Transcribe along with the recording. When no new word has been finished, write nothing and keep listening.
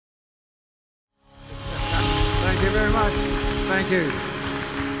you very much. Thank you.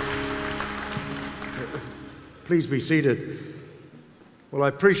 Please be seated. Well, I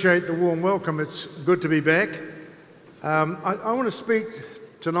appreciate the warm welcome. It's good to be back. I want to speak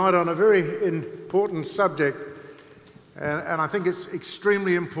tonight on a very important subject, and I think it's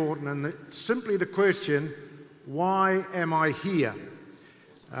extremely important, and it's simply the question, why am I here?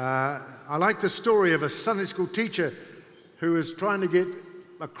 I like the story of a Sunday school teacher who was trying to get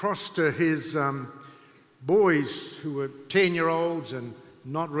across to his boys who were 10-year-olds and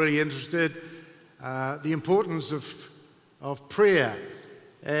not really interested, the importance of prayer.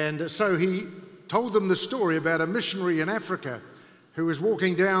 And so he told them the story about a missionary in Africa who was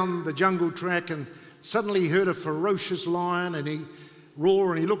walking down the jungle track, and suddenly he heard a ferocious lion, and he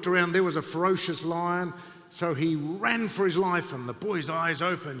roared, and he looked around, there was a ferocious lion. So he ran for his life, and the boy's eyes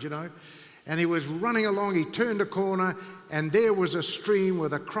opened, and he was running along. He turned a corner, and there was a stream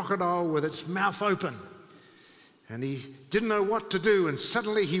with a crocodile with its mouth open. And he didn't know what to do, and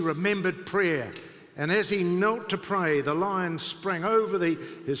suddenly he remembered prayer. And as he knelt to pray, the lion sprang over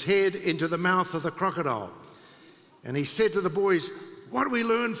his head into the mouth of the crocodile. And he said to the boys, "What do we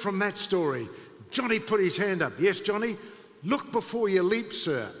learn from that story?" Johnny put his hand up. "Yes, Johnny, look before you leap,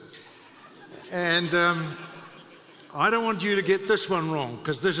 sir." And I don't want you to get this one wrong,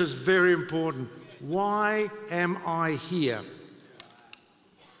 because this is very important. Why am I here?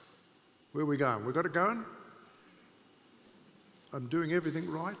 Where are we going? We got it going? I'm doing everything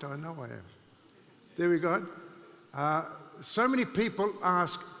right? I know I am. There we go. So many people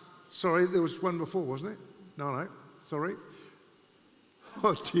ask, sorry, there was one before, wasn't it? No, sorry.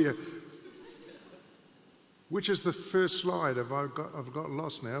 Oh dear. Which is the first slide? I've got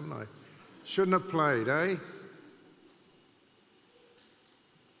lost now, haven't I? Shouldn't have played, eh?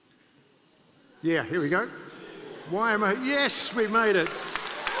 Yeah, here we go. Why am I? Yes, we made it.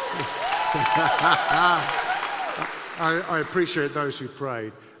 I appreciate those who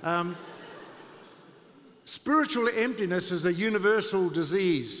prayed. Spiritual emptiness is a universal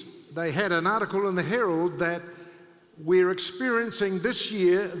disease. They had an article in the Herald that we're experiencing this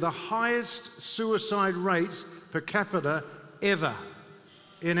year the highest suicide rates per capita ever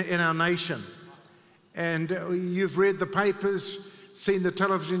in our nation. And you've read the papers, seen the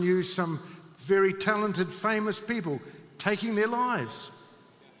television news, some very talented, famous people taking their lives.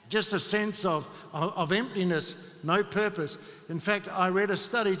 Just a sense of emptiness, no purpose. In fact, I read a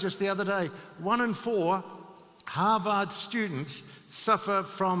study just the other day. 1 in 4 Harvard students suffer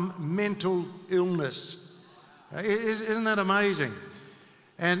from mental illness. Isn't that amazing?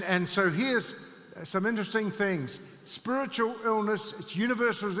 And so here's some interesting things. Spiritual illness, it's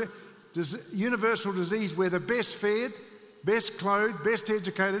universal disease. We're the best fed, best clothed, best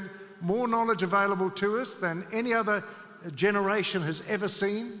educated, more knowledge available to us than any other generation has ever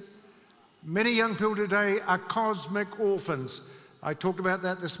seen. Many young people today are cosmic orphans. I talked about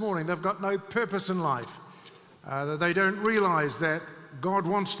that this morning. They've got no purpose in life. They don't realize that God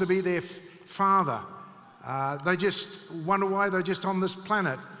wants to be their father. They just wonder why they're just on this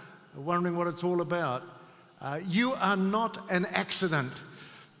planet, wondering what it's all about. You are not an accident.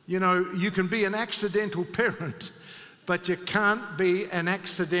 You can be an accidental parent, but you can't be an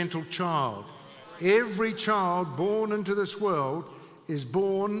accidental child. Every child born into this world is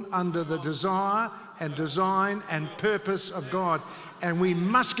born under the desire and design and purpose of God. And we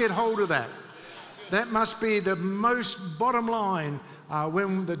must get hold of that. That must be the most bottom line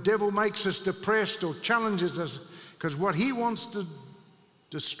when the devil makes us depressed or challenges us, because what he wants to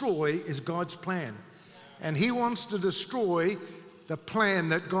destroy is God's plan. And he wants to destroy the plan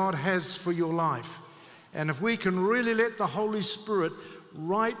that God has for your life. And if we can really let the Holy Spirit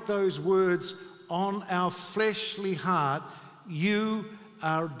write those words on our fleshly heart, you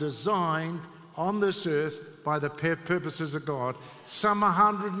are designed on this earth by the purposes of God. Psalm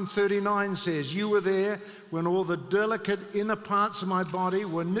 139 says, "You were there when all the delicate inner parts of my body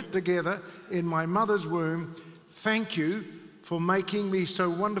were knit together in my mother's womb. Thank you for making me so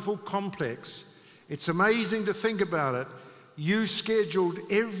wonderful complex." It's amazing to think about it. You scheduled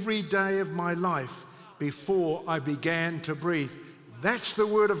every day of my life before I began to breathe. That's the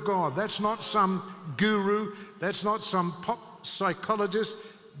word of God. That's not some guru. That's not some pop psychologist.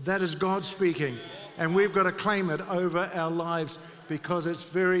 That is God speaking. And we've got to claim it over our lives because it's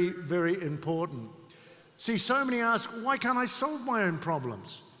very, very important. See, so many ask, why can't I solve my own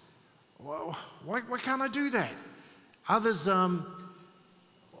problems? Well, why can't I do that? Others,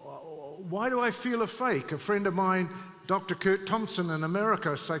 why do I feel a fake? A friend of mine, Dr. Kurt Thompson in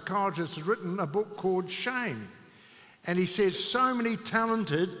America, a psychologist, has written a book called Shame. And he says so many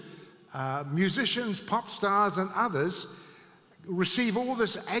talented musicians, pop stars and others receive all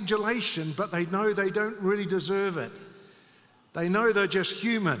this adulation, but they know they don't really deserve it. They know they're just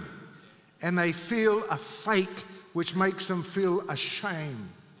human, and they feel a fake, which makes them feel ashamed.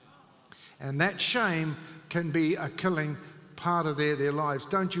 And that shame can be a killing part of their lives.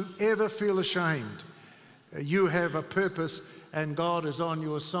 Don't you ever feel ashamed. You have a purpose, and God is on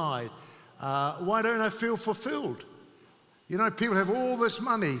your side. Why don't I feel fulfilled? You know, people have all this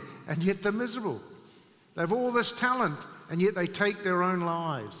money, and yet they're miserable. They have all this talent, and yet they take their own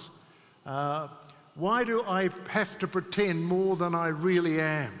lives. Why do I have to pretend more than I really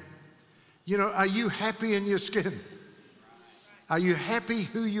am? You know, are you happy in your skin? Are you happy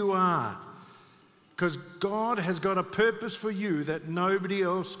who you are? Because God has got a purpose for you that nobody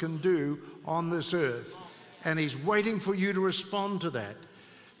else can do on this earth. And He's waiting for you to respond to that.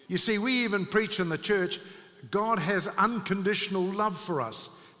 You see, we even preach in the church, God has unconditional love for us.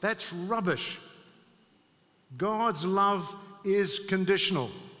 That's rubbish. God's love is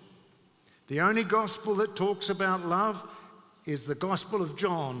conditional. The only gospel that talks about love is the Gospel of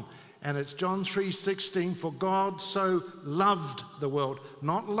John, and it's John 3:16, for God so loved the world,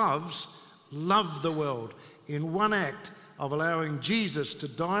 not loves, loved the world, in one act of allowing Jesus to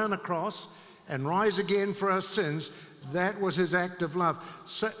die on a cross and rise again for our sins. That was His act of love.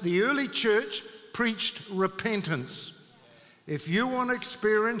 So the early church preached repentance. If you want to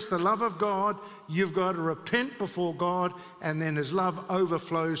experience the love of God, you've got to repent before God, and then His love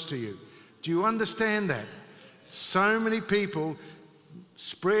overflows to you. Do you understand that? So many people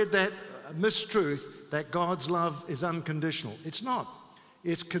spread that mistruth that God's love is unconditional. It's not.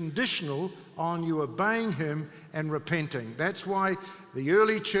 It's conditional on you obeying Him and repenting. That's why the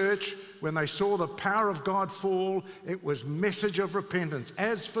early church, when they saw the power of God fall, it was message of repentance.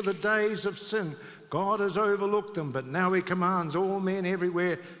 As for the days of sin, God has overlooked them, but now He commands all men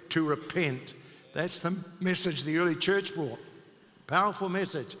everywhere to repent. That's the message the early church brought. Powerful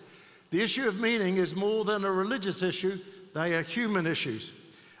message. The issue of meaning is more than a religious issue. They are human issues.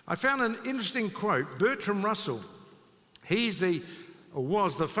 I found an interesting quote. Bertrand Russell,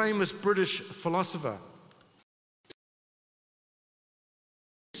 was the famous British philosopher.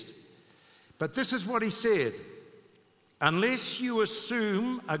 But this is what he said: unless you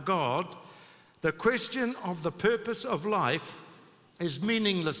assume a God, the question of the purpose of life is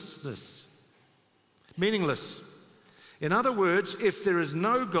meaningless. In other words, if there is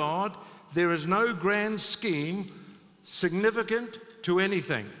no God, there is no grand scheme significant to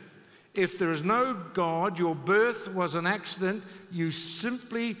anything. If there is no God, your birth was an accident. You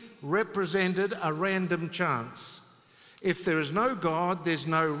simply represented a random chance. If there is no God, there's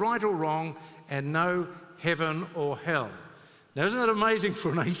no right or wrong and no heaven or hell. Now, isn't that amazing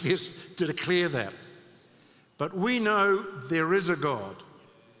for an atheist to declare that? But we know there is a God.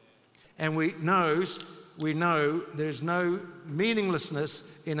 And we know there's no meaninglessness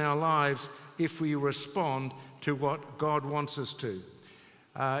in our lives if we respond to what God wants us to.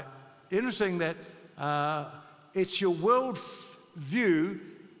 Interesting that it's your world view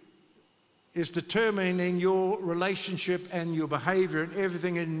is determining your relationship and your behavior and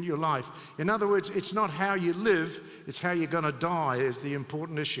everything in your life. In other words, it's not how you live, it's how you're going to die is the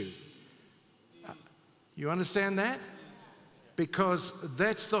important issue. You understand that? Because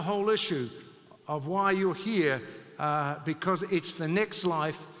that's the whole issue of why you're here, because it's the next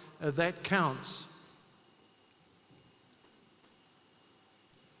life that counts.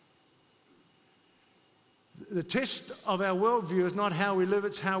 The test of our worldview is not how we live,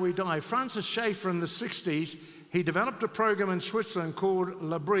 it's how we die. Francis Schaeffer in the 60s, he developed a program in Switzerland called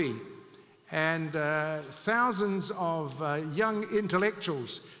L'Abri, and thousands of young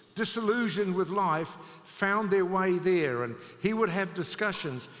intellectuals disillusioned with life found their way there, and he would have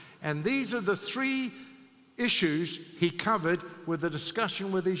discussions. And these are the three issues he covered with the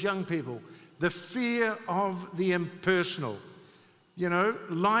discussion with these young people. The fear of the impersonal. You know,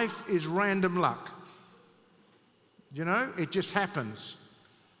 life is random luck. You know, it just happens.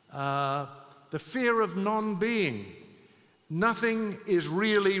 The fear of non-being. Nothing is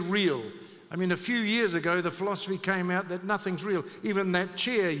really real. I mean, a few years ago, the philosophy came out that nothing's real. Even that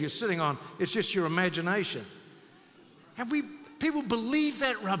chair you're sitting on, it's just your imagination. And people believe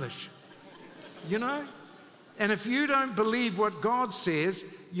that rubbish, you know? And if you don't believe what God says,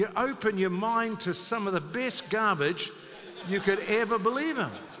 you open your mind to some of the best garbage you could ever believe in.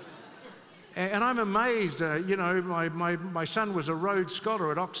 And I'm amazed, you know, my son was a Rhodes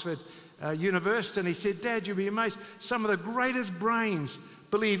Scholar at Oxford University, and he said, Dad, you'll be amazed. Some of the greatest brains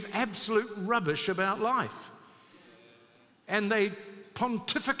believe absolute rubbish about life. And they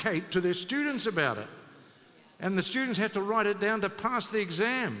pontificate to their students about it. And the students have to write it down to pass the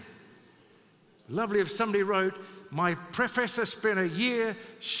exam. Lovely if somebody wrote, my professor spent a year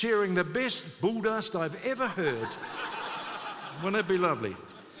sharing the best bull dust I've ever heard. Wouldn't it be lovely?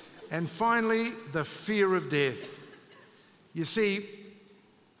 And finally, the fear of death. You see,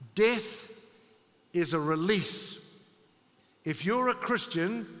 death is a release. If you're a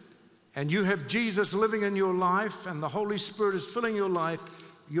Christian and you have Jesus living in your life and the Holy Spirit is filling your life,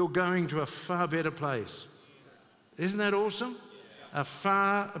 you're going to a far better place. Isn't that awesome? A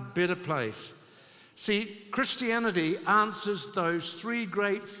far better place. See, Christianity answers those three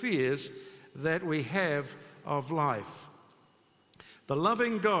great fears that we have of life. The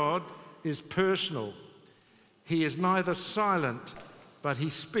loving God is personal. He is neither silent, but he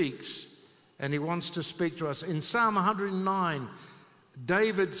speaks, and he wants to speak to us. In Psalm 109,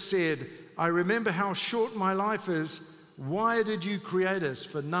 David said, I remember how short my life is. Why did you create us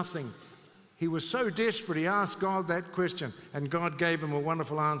for nothing? He was so desperate, he asked God that question, and God gave him a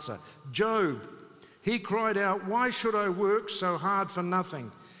wonderful answer. Job, he cried out, why should I work so hard for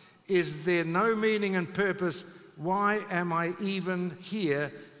nothing? Is there no meaning and purpose? Why am I even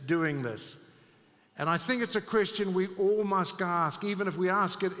here doing this? And I think it's a question we all must ask, even if we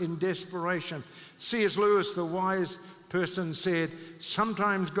ask it in desperation. C.S. Lewis, the wise person, said,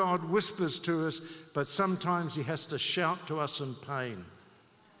 sometimes God whispers to us, but sometimes he has to shout to us in pain.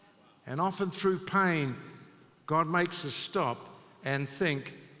 And often through pain, God makes us stop and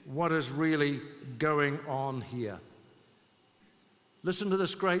think, what is really going on here? Listen to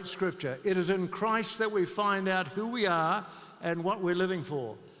this great scripture. It is in Christ that we find out who we are and what we're living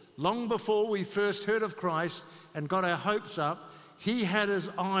for. Long before we first heard of Christ and got our hopes up, he had his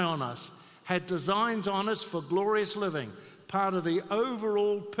eye on us, had designs on us for glorious living, part of the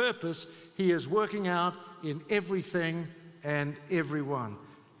overall purpose he is working out in everything and everyone.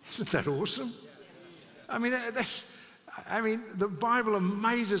 Isn't that awesome? I mean, the Bible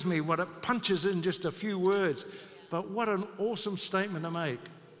amazes me what it punches in just a few words. But what an awesome statement to make.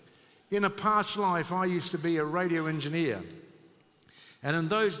 In a past life, I used to be a radio engineer. And in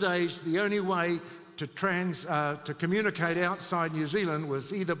those days, the only way to communicate outside New Zealand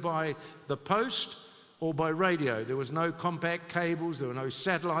was either by the post or by radio. There was no compact cables, there were no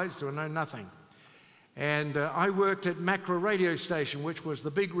satellites, there were no nothing. And I worked at Macra Radio Station, which was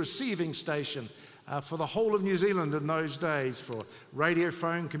the big receiving station for the whole of New Zealand in those days, for radio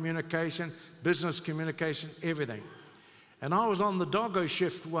phone communication, business communication, everything. And I was on the doggo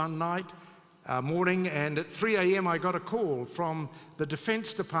shift one night, morning, and at 3 a.m. I got a call from the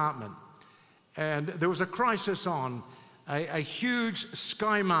Defence Department. And there was a crisis on. A huge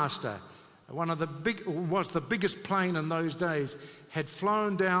Skymaster, was the biggest plane in those days, had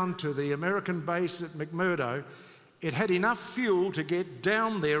flown down to the American base at McMurdo. It had enough fuel to get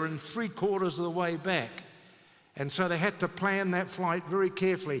down there in 3/4 of the way back. And so they had to plan that flight very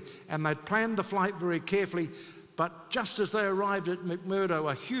carefully. And they'd planned the flight very carefully, but just as they arrived at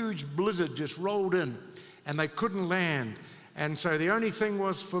McMurdo, a huge blizzard just rolled in and they couldn't land. And so the only thing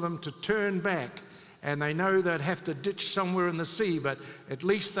was for them to turn back, and they know they'd have to ditch somewhere in the sea, but at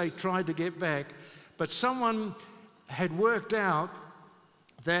least they tried to get back. But someone had worked out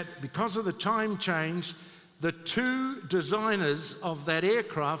that because of the time change, the two designers of that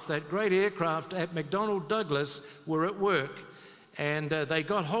aircraft, that great aircraft at McDonnell Douglas, were at work. And they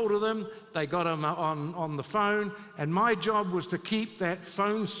got hold of them, they got them on the phone, and my job was to keep that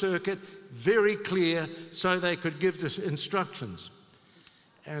phone circuit very clear so they could give the instructions.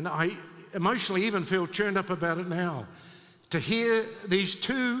 And I emotionally even feel churned up about it now. To hear these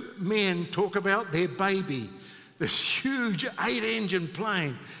two men talk about their baby, this huge 8-engine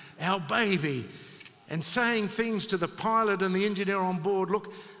plane, our baby, and saying things to the pilot and the engineer on board.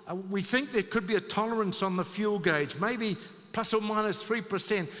 Look, we think there could be a tolerance on the fuel gauge, maybe plus or minus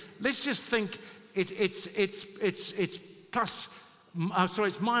 3%. Let's just think it's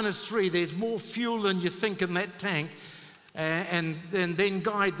minus 3. There's more fuel than you think in that tank. And then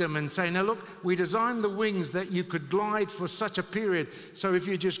guide them and say, now look, we designed the wings that you could glide for such a period. So if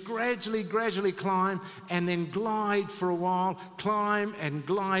you just gradually climb and then glide for a while, climb and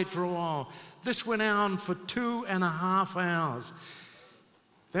glide for a while. This went on for 2.5 hours.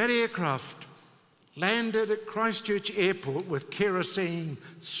 That aircraft landed at Christchurch Airport with kerosene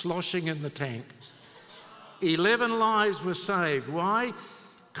sloshing in the tank. 11 lives were saved. Why?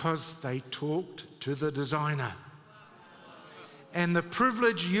 Because they talked to the designer. And the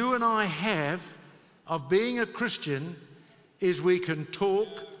privilege you and I have of being a Christian is we can talk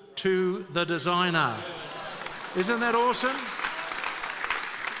to the designer. Isn't that awesome?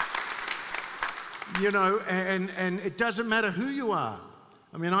 You know, and it doesn't matter who you are.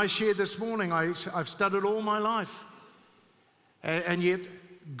 I mean, I shared this morning, I've studied all my life. And yet,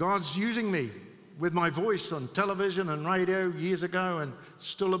 God's using me. with my voice on television and radio years ago, and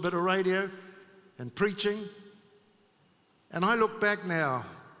still a bit of radio and preaching. And I look back now,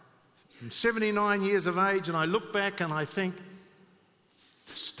 I'm 79 years of age, and I look back and I think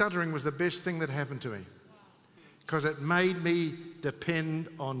stuttering was the best thing that happened to me, because it made me depend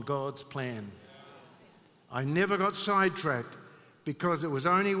on God's plan. I never got sidetracked, because it was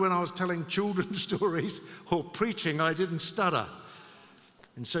only when I was telling children's stories or preaching I didn't stutter.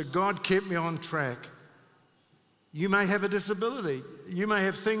 And so God kept me on track. You may have a disability. You may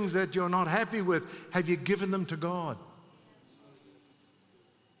have things that you're not happy with. Have you given them to God?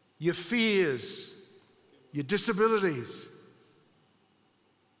 Your fears, your disabilities,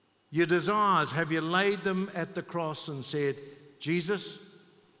 your desires, have you laid them at the cross and said, Jesus,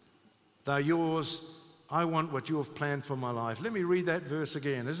 they're yours. I want what you have planned for my life. Let me read that verse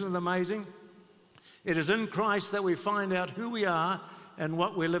again. Isn't it amazing? It is in Christ that we find out who we are and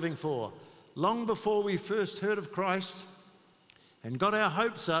what we're living for. Long before we first heard of Christ and got our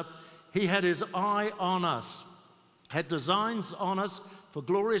hopes up, he had his eye on us, had designs on us for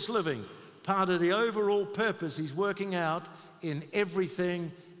glorious living, part of the overall purpose he's working out in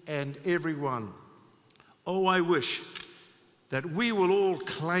everything and everyone. Oh, I wish that we will all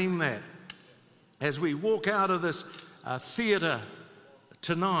claim that as we walk out of this theatre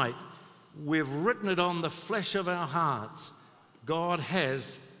tonight. We've written it on the flesh of our hearts. God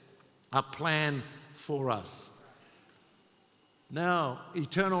has a plan for us. Now,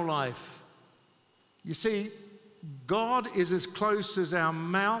 eternal life. You see, God is as close as our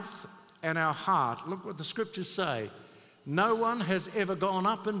mouth and our heart. Look what the scriptures say. No one has ever gone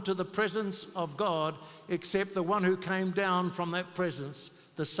up into the presence of God except the one who came down from that presence,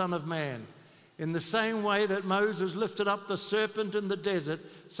 the Son of Man. In the same way that Moses lifted up the serpent in the desert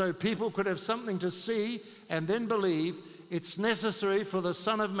so people could have something to see and then believe, it's necessary for the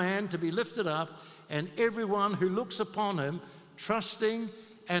Son of Man to be lifted up, and everyone who looks upon him, trusting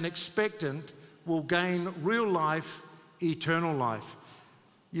and expectant, will gain real life, eternal life.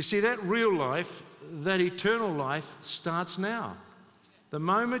 You see, that real life, that eternal life starts now. The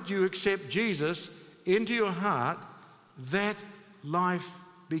moment you accept Jesus into your heart, that life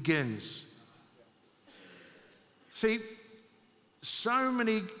begins. See, so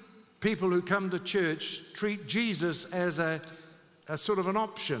many people who come to church treat Jesus as a sort of an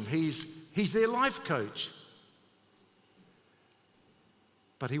option. He's their life coach.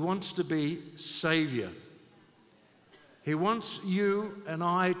 But he wants to be Savior. He wants you and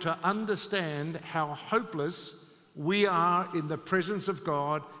I to understand how hopeless we are in the presence of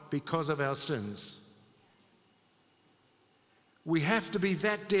God because of our sins. We have to be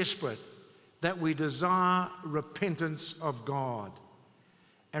that desperate that we desire repentance of God.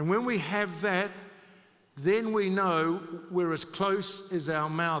 And when we have that, then we know we're as close as our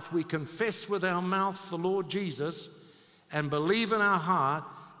mouth. We confess with our mouth the Lord Jesus and believe in our heart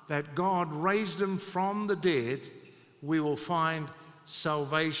that God raised him from the dead. We will find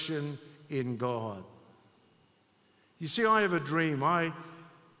salvation in God. You see, I have a dream. I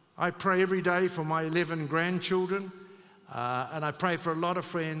pray every day for my 11 grandchildren, and I pray for a lot of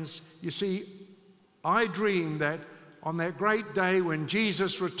friends. You see, I dream that on that great day when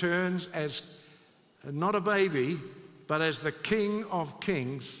Jesus returns as not a baby, but as the King of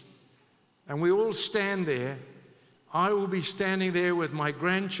Kings, and we all stand there, I will be standing there with my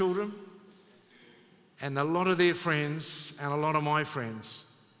grandchildren and a lot of their friends and a lot of my friends.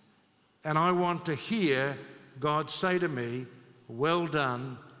 And I want to hear God say to me, "Well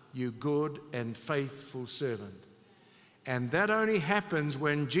done, you good and faithful servant." And that only happens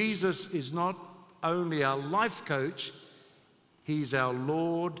when Jesus is not only our life coach, he's our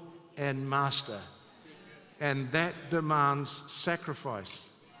Lord and Master. And that demands sacrifice.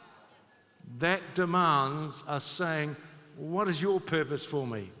 That demands us saying, "What is your purpose for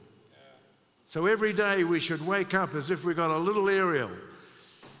me?" So every day we should wake up as if we've got a little aerial.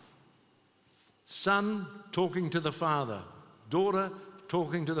 Son talking to the Father, daughter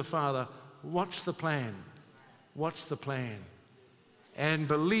talking to the Father. What's the plan? What's the plan? And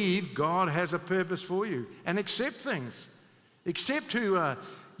believe God has a purpose for you. And accept things. Accept who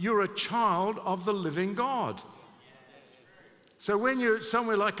you're a child of the living God. So when you're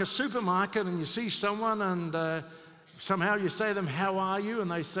somewhere like a supermarket and you see someone and somehow you say to them, "How are you?"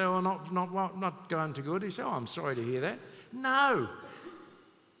 and they say, "Oh, not going too good." You say, "Oh, I'm sorry to hear that." No.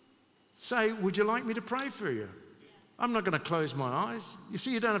 Say, "Would you like me to pray for you?" I'm not going to close my eyes. You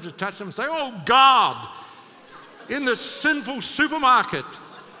see, you don't have to touch them and say, "Oh, God, in this sinful supermarket,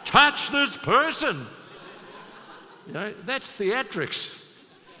 touch this person." You know, that's theatrics.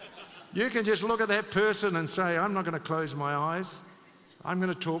 You can just look at that person and say, "I'm not going to close my eyes. I'm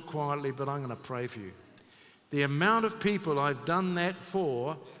going to talk quietly, but I'm going to pray for you. The amount of people I've done that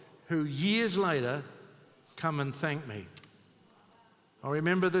for who years later come and thank me. I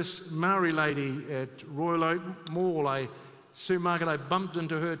remember this Maori lady at Royal Oak Mall, Sue Market, I bumped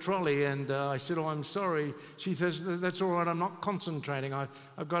into her trolley and I said, "Oh, I'm sorry." She says, "That's all right, I'm not concentrating,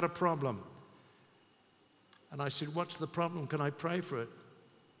 I've got a problem." And I said, "What's the problem? Can I pray for it?"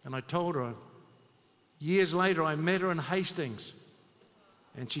 And I told her. Years later, I met her in Hastings.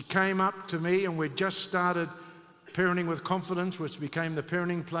 And she came up to me, and we'd just started Parenting with Confidence, which became the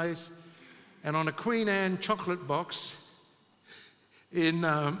Parenting Place. And on a Queen Anne chocolate box, in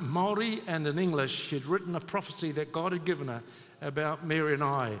Māori and in English, she'd written a prophecy that God had given her about Mary and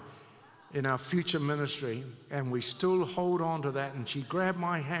I in our future ministry. And we still hold on to that. And she grabbed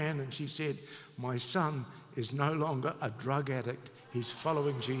my hand and she said, "My son is no longer a drug addict. He's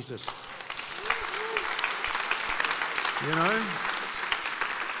following Jesus." You know,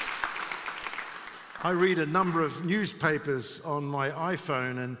 I read a number of newspapers on my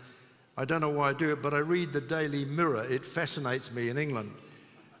iPhone, and I don't know why I do it, but I read the Daily Mirror. It fascinates me in England.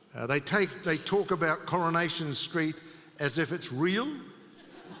 They talk about Coronation Street as if it's real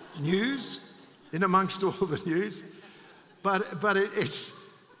news in amongst all the news, but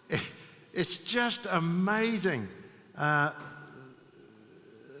it's just amazing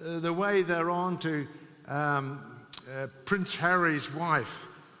the way they're on to Prince Harry's wife,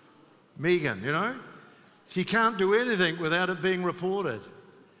 Meghan, you know. She can't do anything without it being reported.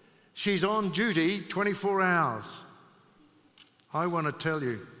 She's on duty 24 hours. I want to tell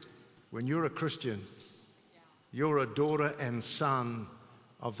you, when you're a Christian, you're a daughter and son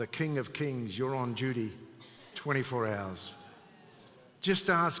of the King of Kings. You're on duty 24 hours. Just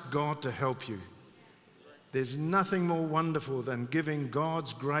ask God to help you. There's nothing more wonderful than giving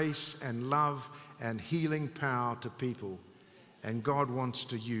God's grace and love and healing power to people, and God wants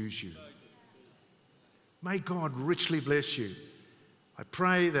to use you. May God richly bless you. I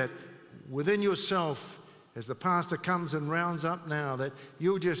pray that within yourself, as the pastor comes and rounds up now, that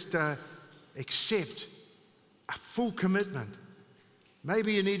you'll just accept a full commitment.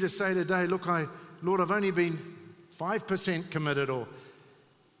 Maybe you need to say today, "Look, Lord, I've only been 5% committed, or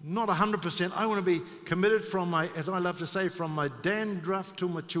not 100%. I want to be committed from my, as I love to say, from my dandruff to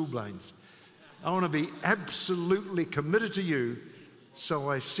my chilblains. I want to be absolutely committed to you so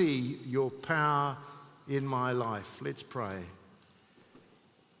I see your power in my life." Let's pray.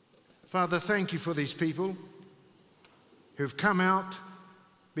 Father, thank you for these people who've come out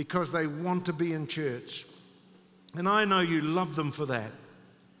because they want to be in church. And I know you love them for that.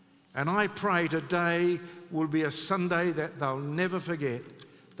 And I pray today will be a Sunday that they'll never forget.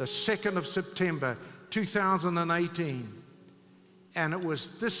 The 2nd of September, 2018. And it was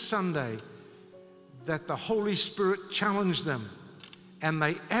this Sunday that the Holy Spirit challenged them, and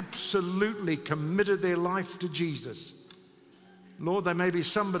they absolutely committed their life to Jesus. Lord, there may be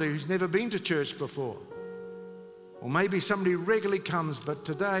somebody who's never been to church before, or maybe somebody regularly comes, but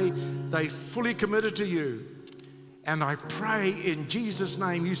today they fully committed to you. And I pray in Jesus'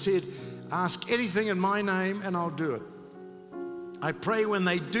 name, you said, "Ask anything in my name and I'll do it." I pray when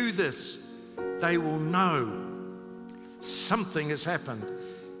they do this, they will know something has happened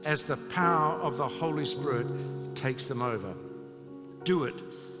as the power of the Holy Spirit takes them over. Do it,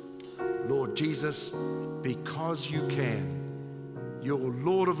 Lord Jesus, because you can. You're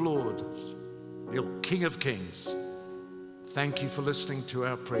Lord of Lords. You're King of Kings. Thank you for listening to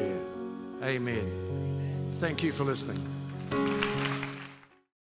our prayer. Amen. Thank you for listening.